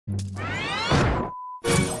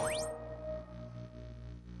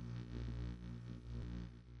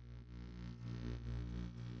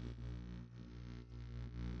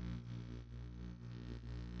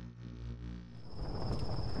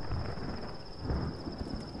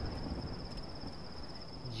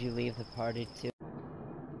You leave the party too.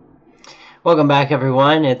 Welcome back,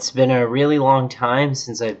 everyone. It's been a really long time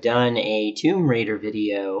since I've done a Tomb Raider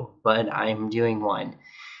video, but I'm doing one.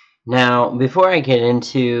 Now, before I get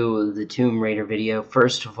into the Tomb Raider video,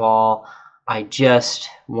 first of all, I just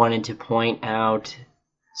wanted to point out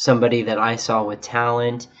somebody that I saw with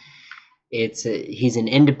talent. He's an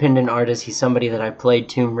independent artist. He's somebody that I played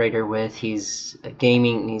Tomb Raider with. He's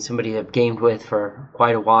somebody I've gamed with for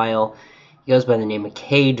quite a while. He goes by the name of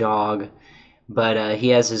K-Dog, but he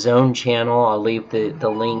has his own channel. I'll leave the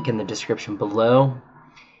link in the description below.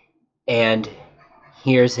 And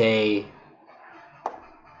here's a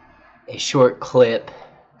short clip.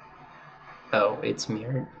 Oh, it's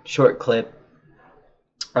mirrored. Short clip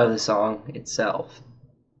of the song itself.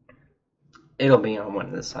 It'll be on one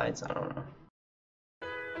of the sides, I don't know.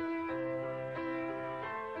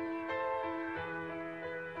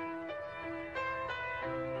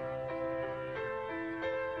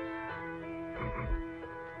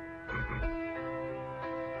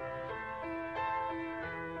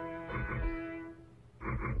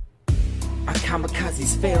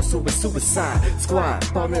 Kamikazes fail, so it's suicide squad.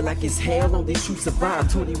 Falling like it's hell, only true survive.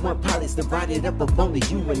 21 pilots divided up of only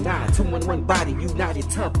you and I. 2 in 1 body, united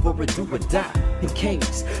tough for a do or die. In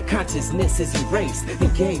caves, consciousness is erased.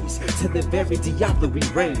 In games, to the very Diablo we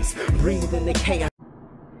raise. Breathe in the chaos.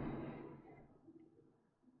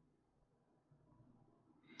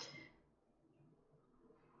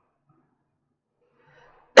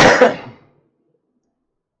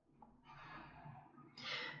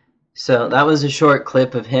 So that was a short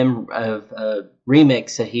clip of him, of a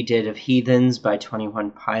remix that he did of Heathens by 21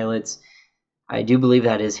 Pilots. I do believe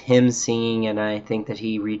that is him singing, and I think that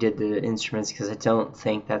he redid the instruments because I don't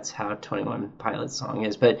think that's how 21 Pilots song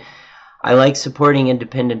is. But I like supporting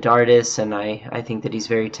independent artists, and I think that he's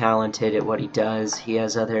very talented at what he does. He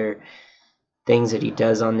has other things that he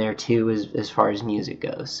does on there too as far as music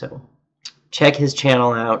goes. So check his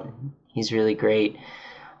channel out. He's really great.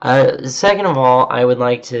 Second of all, I would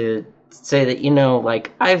like to say that, you know,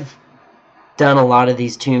 like, I've done a lot of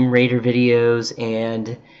these Tomb Raider videos,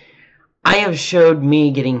 and I have showed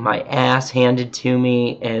me getting my ass handed to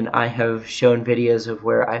me, and I have shown videos of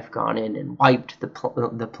where I've gone in and wiped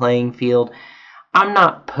the playing field. I'm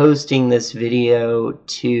not posting this video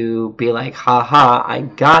to be like, haha, I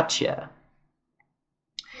gotcha.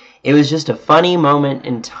 It was just a funny moment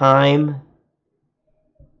in time.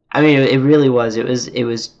 I mean, it really was. It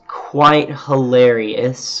was quite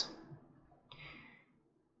hilarious.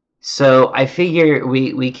 So I figure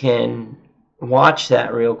we can watch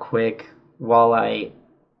that real quick while I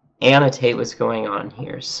annotate what's going on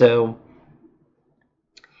here. So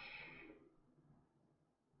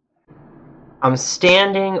I'm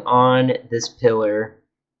standing on this pillar,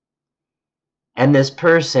 and this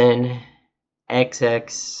person,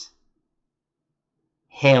 XX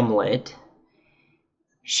Hamlet,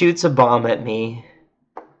 shoots a bomb at me,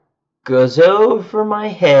 goes over my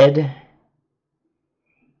head,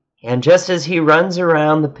 and just as he runs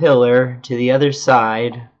around the pillar to the other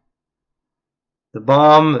side, the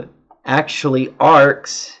bomb actually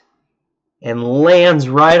arcs and lands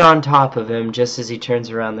right on top of him just as he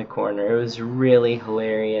turns around the corner. It was really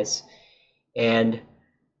hilarious. And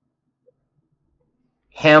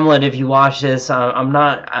Hamlet, if you watch this, I'm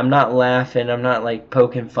not laughing. I'm not like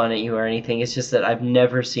poking fun at you or anything. It's just that I've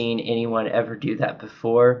never seen anyone ever do that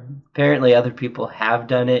before. Apparently other people have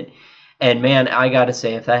done it. And man, I gotta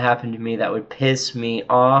say, if that happened to me, that would piss me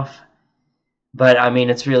off. But I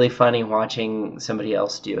mean, it's really funny watching somebody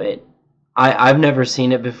else do it. I've never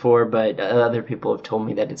seen it before, but other people have told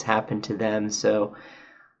me that it's happened to them. So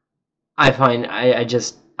I find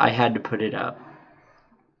I had to put it up.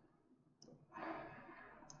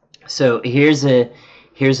 So here's a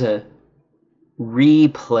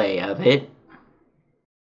replay of it.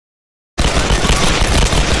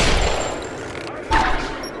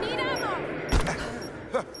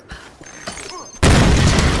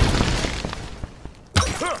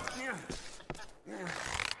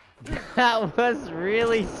 That was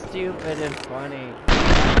really stupid and funny.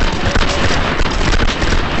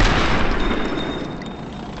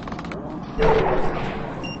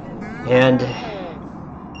 And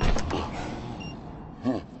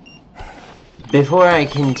before I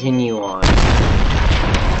continue on,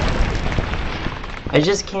 I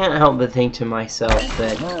just can't help but think to myself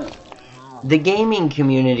that the gaming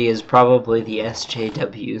community is probably the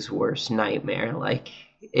SJW's worst nightmare. Like,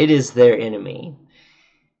 it is their enemy.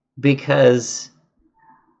 Because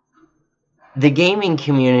the gaming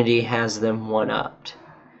community has them one-upped.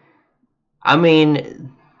 I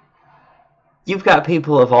mean, you've got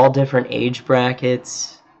people of all different age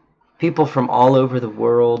brackets, people from all over the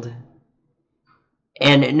world,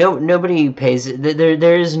 and nobody pays.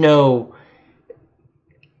 There is no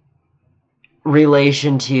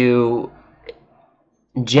relation to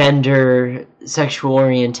gender, sexual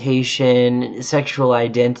orientation, sexual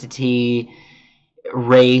identity,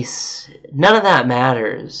 race. None of that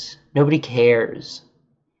matters. Nobody cares.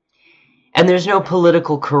 And there's no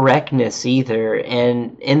political correctness either.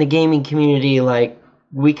 And in the gaming community, like,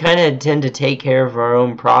 we kind of tend to take care of our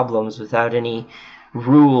own problems without any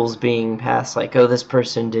rules being passed, like, oh, this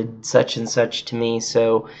person did such and such to me,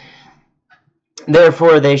 so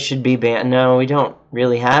therefore they should be banned. No, we don't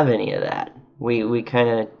really have any of that. We kind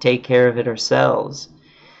of take care of it ourselves.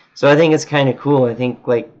 So I think it's kind of cool. I think,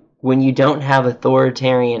 like, when you don't have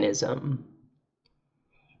authoritarianism,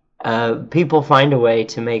 people find a way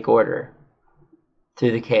to make order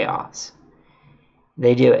through the chaos.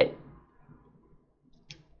 They do it.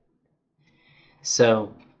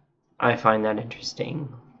 So I find that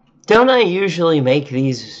interesting. Don't I usually make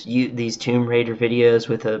these Tomb Raider videos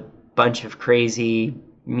with a bunch of crazy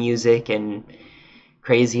music and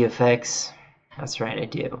crazy effects? That's right, I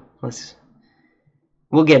do.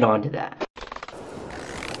 We'll get on to that.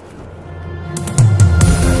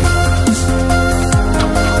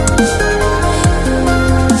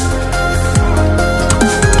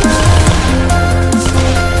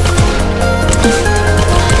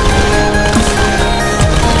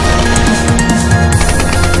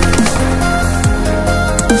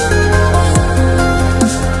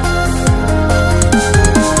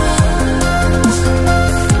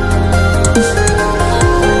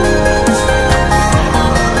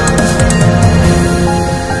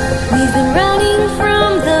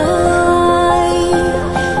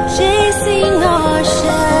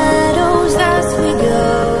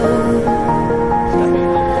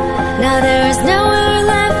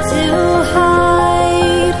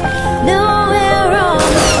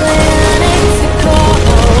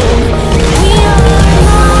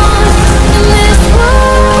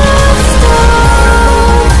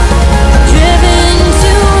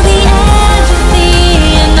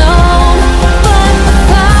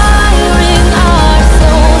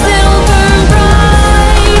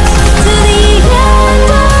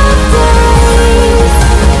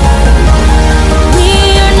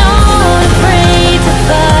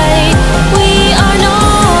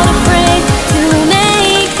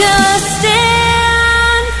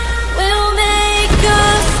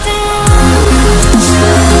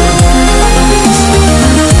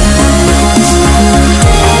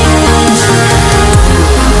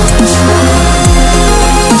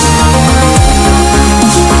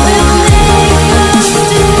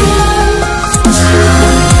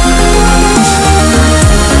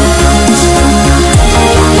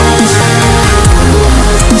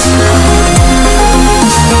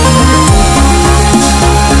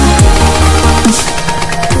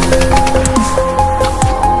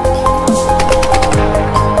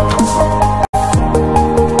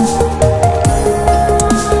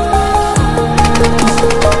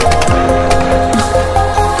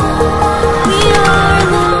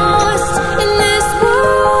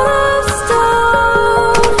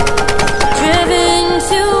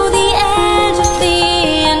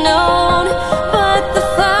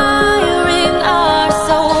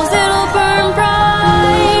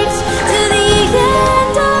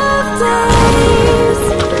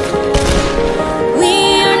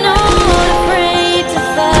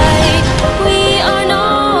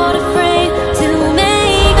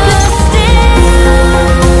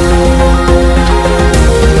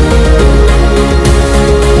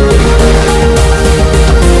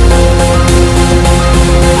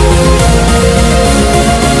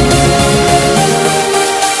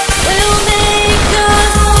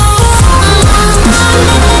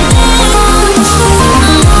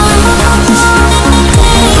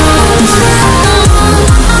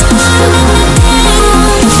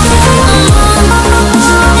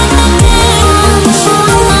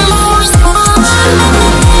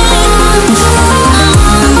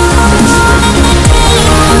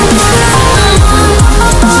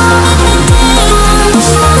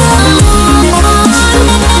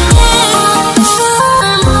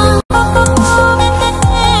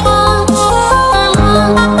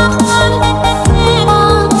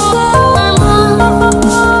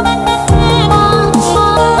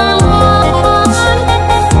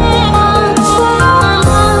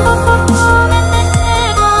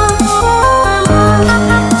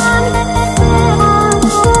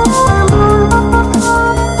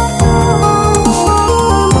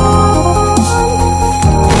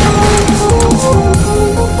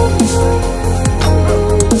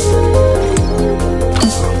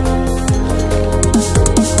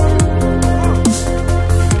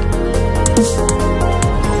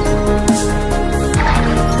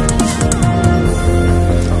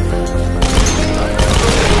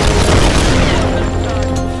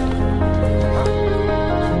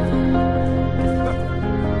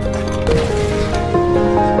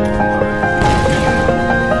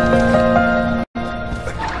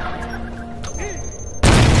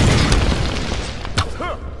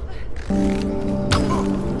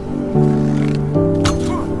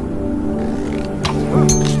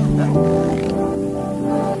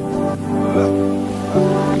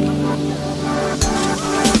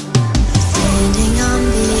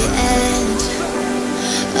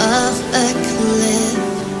 of a cliff.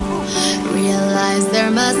 Realize there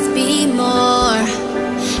must be more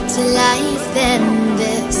to life than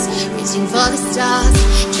this. Reaching for the stars,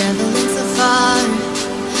 traveling so far,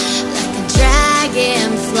 like a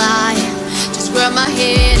dragonfly. Just grab my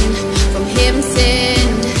hand from heaven's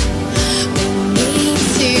end. With me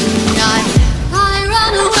tonight, I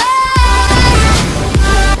run away.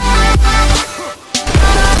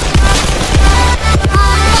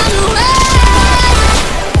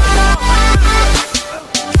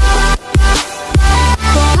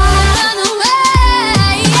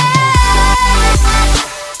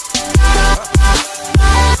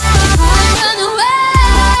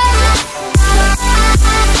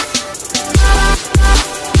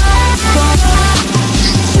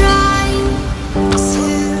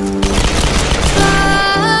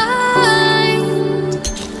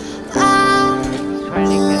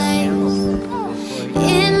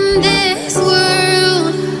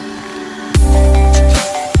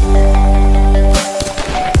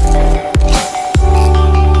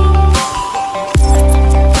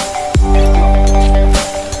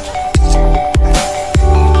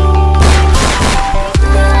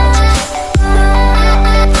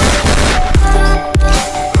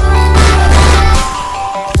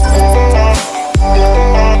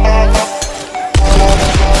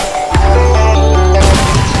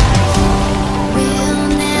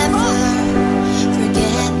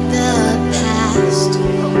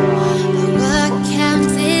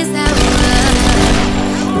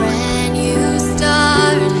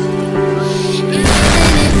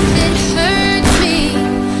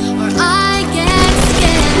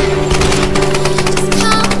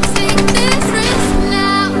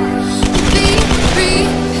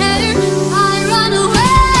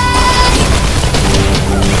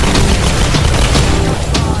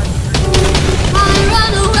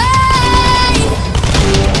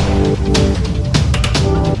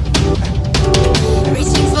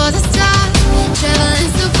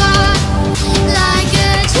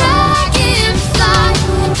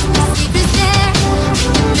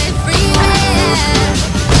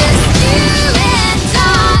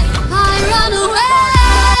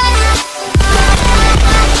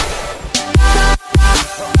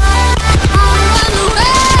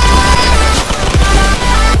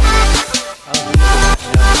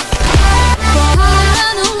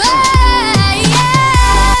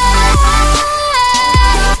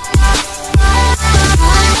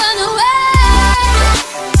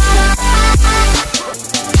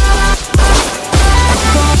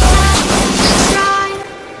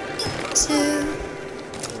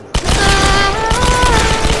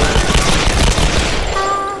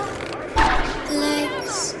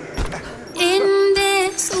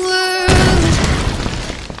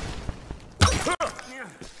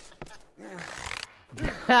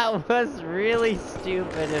 That was really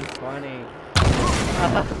stupid and funny.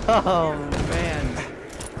 Oh, man.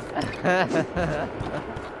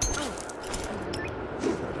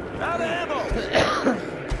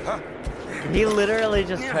 He literally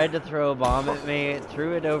just tried to throw a bomb at me,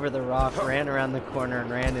 threw it over the rock, ran around the corner, and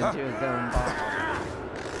ran into his own bomb.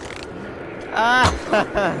 Ah!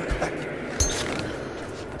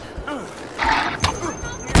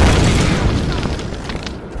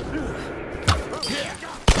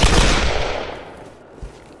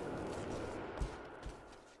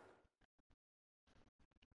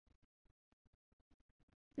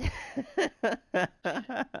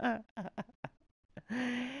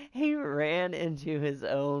 He ran into his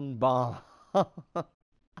own bomb. I've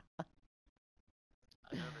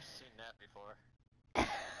never seen that before.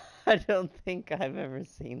 I don't think I've ever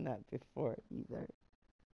seen that before either.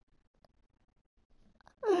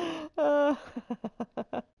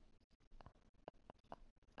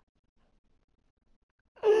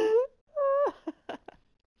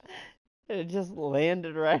 It just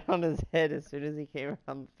landed right on his head as soon as he came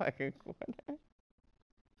around the fucking corner.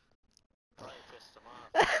 Probably pissed him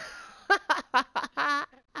off.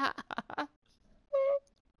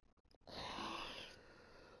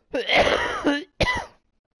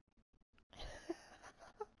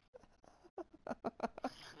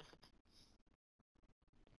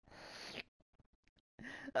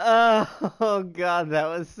 Oh god, that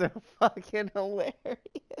was so fucking hilarious.